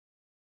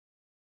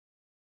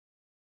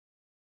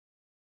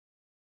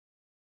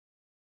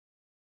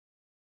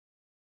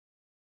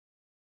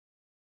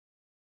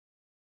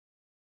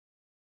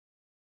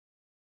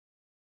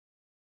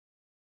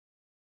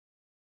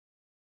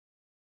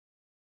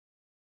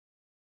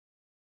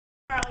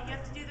Carl, you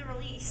have to do the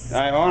release.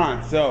 Alright, hold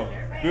on. So,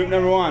 group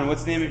number 1,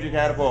 what's the name of your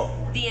catapult?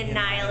 The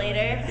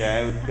Annihilator.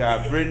 Okay, we've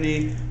got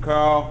Brittany,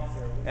 Carl,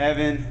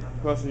 Evan.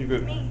 Who else in your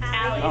group? Me.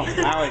 Allie. Oh,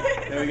 Allie.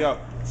 There we go.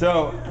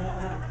 So,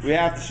 we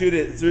have to shoot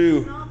it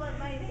through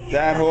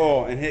that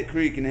hole and hit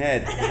Creek in the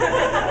head.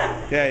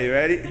 Okay, you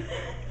ready?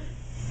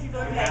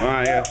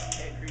 Alright, yeah.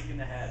 Hit Creek in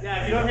the head.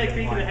 Yeah, if you don't hit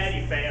Creek in the head,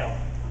 you fail.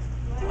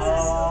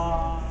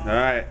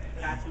 Alright.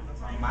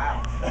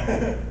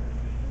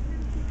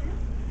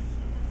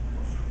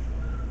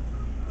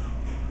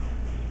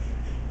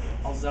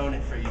 I'll zone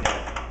it for you.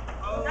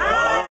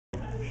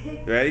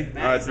 You ready?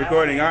 Oh, it's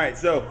recording. Alright,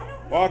 so,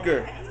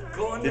 Walker,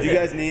 did you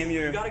guys name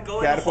your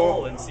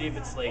catapult? And see if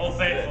it's like Old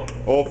Faithful.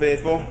 Old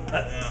Faithful?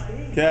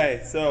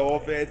 Okay, so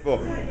Old Faithful.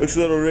 Looks a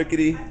little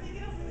rickety.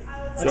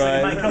 So,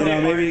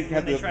 maybe you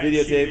have the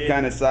videotape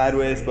kind of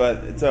sideways,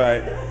 but it's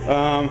alright.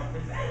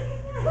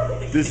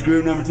 This is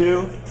group number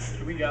 2.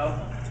 Here we go.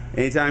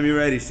 Anytime you're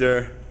ready,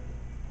 sir.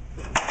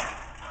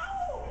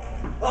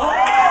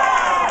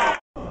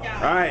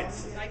 Alright.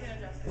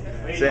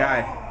 Say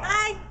hi.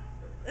 Hi.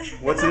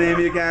 What's the name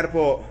of your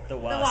catapult? The The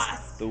Wasp.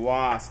 Wasp. The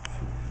Wasp.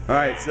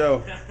 Alright,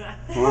 so,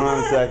 hold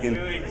on a second.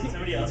 Wait,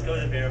 somebody else go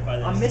to verify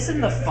this. I'm missing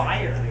the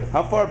fire.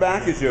 How far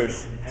back is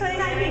yours?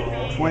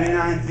 29 feet.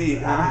 29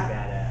 feet, huh?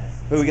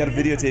 Oh, we got a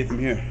videotape from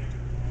here.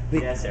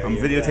 Wait, Yes, sir, I'm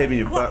you're videotaping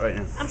your butt right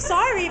now. I'm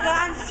sorry, but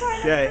I'm just trying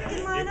Okay. to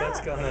fucking line That's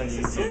up. going on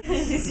YouTube.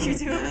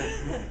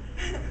 YouTube.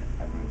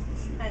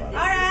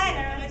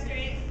 Alright.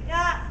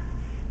 Yeah.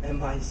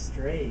 Am I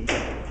straight?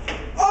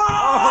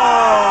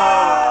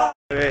 Oh!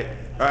 Great.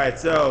 Alright,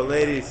 so,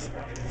 ladies.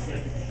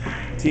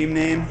 Team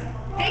name?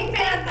 Pink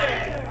Panther.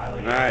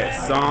 Alright,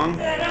 song?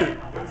 I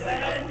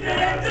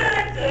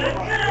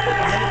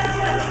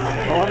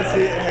want to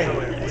see it.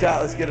 Hey,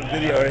 chat, let's get a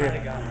video right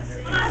here.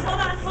 Hold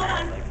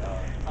on.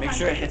 Make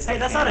sure it hits. Hey,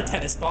 that's not a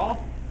tennis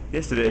ball.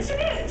 Yes, it is.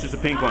 It's just a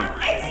pink one.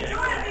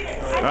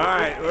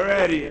 Alright, we're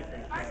ready.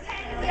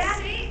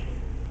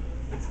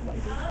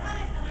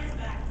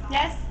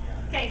 Yes?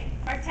 Okay,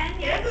 our 10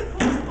 here.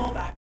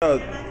 So,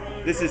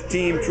 this is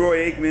Team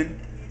Troy Aikman.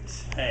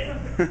 Hey.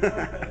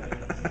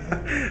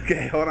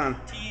 Okay, hold on.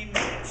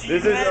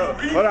 This is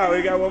hold on.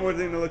 We got one more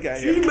thing to look at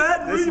here.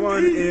 This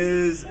one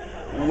is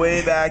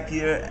way back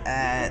here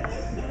at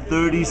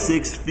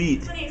 36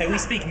 feet. Hey, we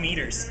speak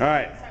meters. All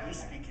right,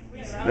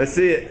 let's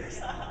see it.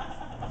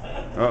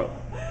 Oh,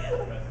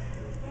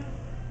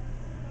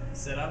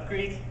 Sit up,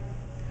 Creek.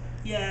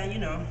 Yeah, you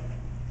know.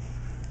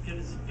 Good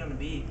as it's gonna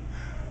be.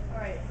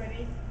 Alright,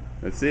 ready?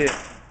 let's see it.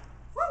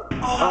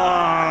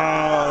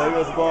 Oh, there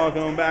goes the ball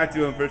coming back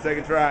to him for a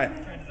second try. Turn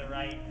to the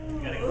right. You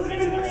gotta go to the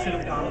right. Should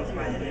have gone with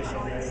my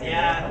initial.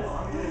 Yeah.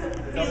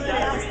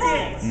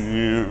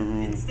 Yeah.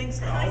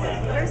 Instincts are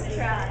First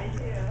try,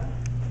 too.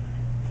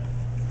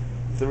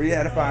 3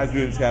 out of 5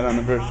 groups got on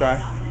the first try.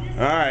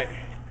 All right,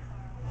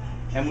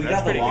 And we That's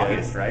got the pretty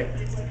longest, right?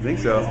 I think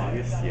so.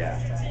 Longest, yeah.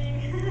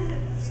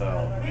 So,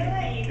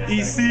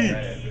 EC.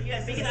 You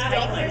have biggest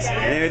height.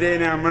 Any day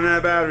now, I'm running out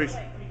of batteries.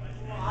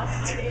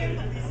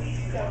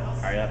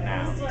 hurry up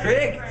now.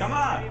 Craig, come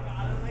on!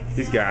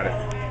 He's got it.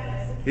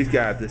 He's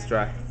got it this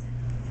try.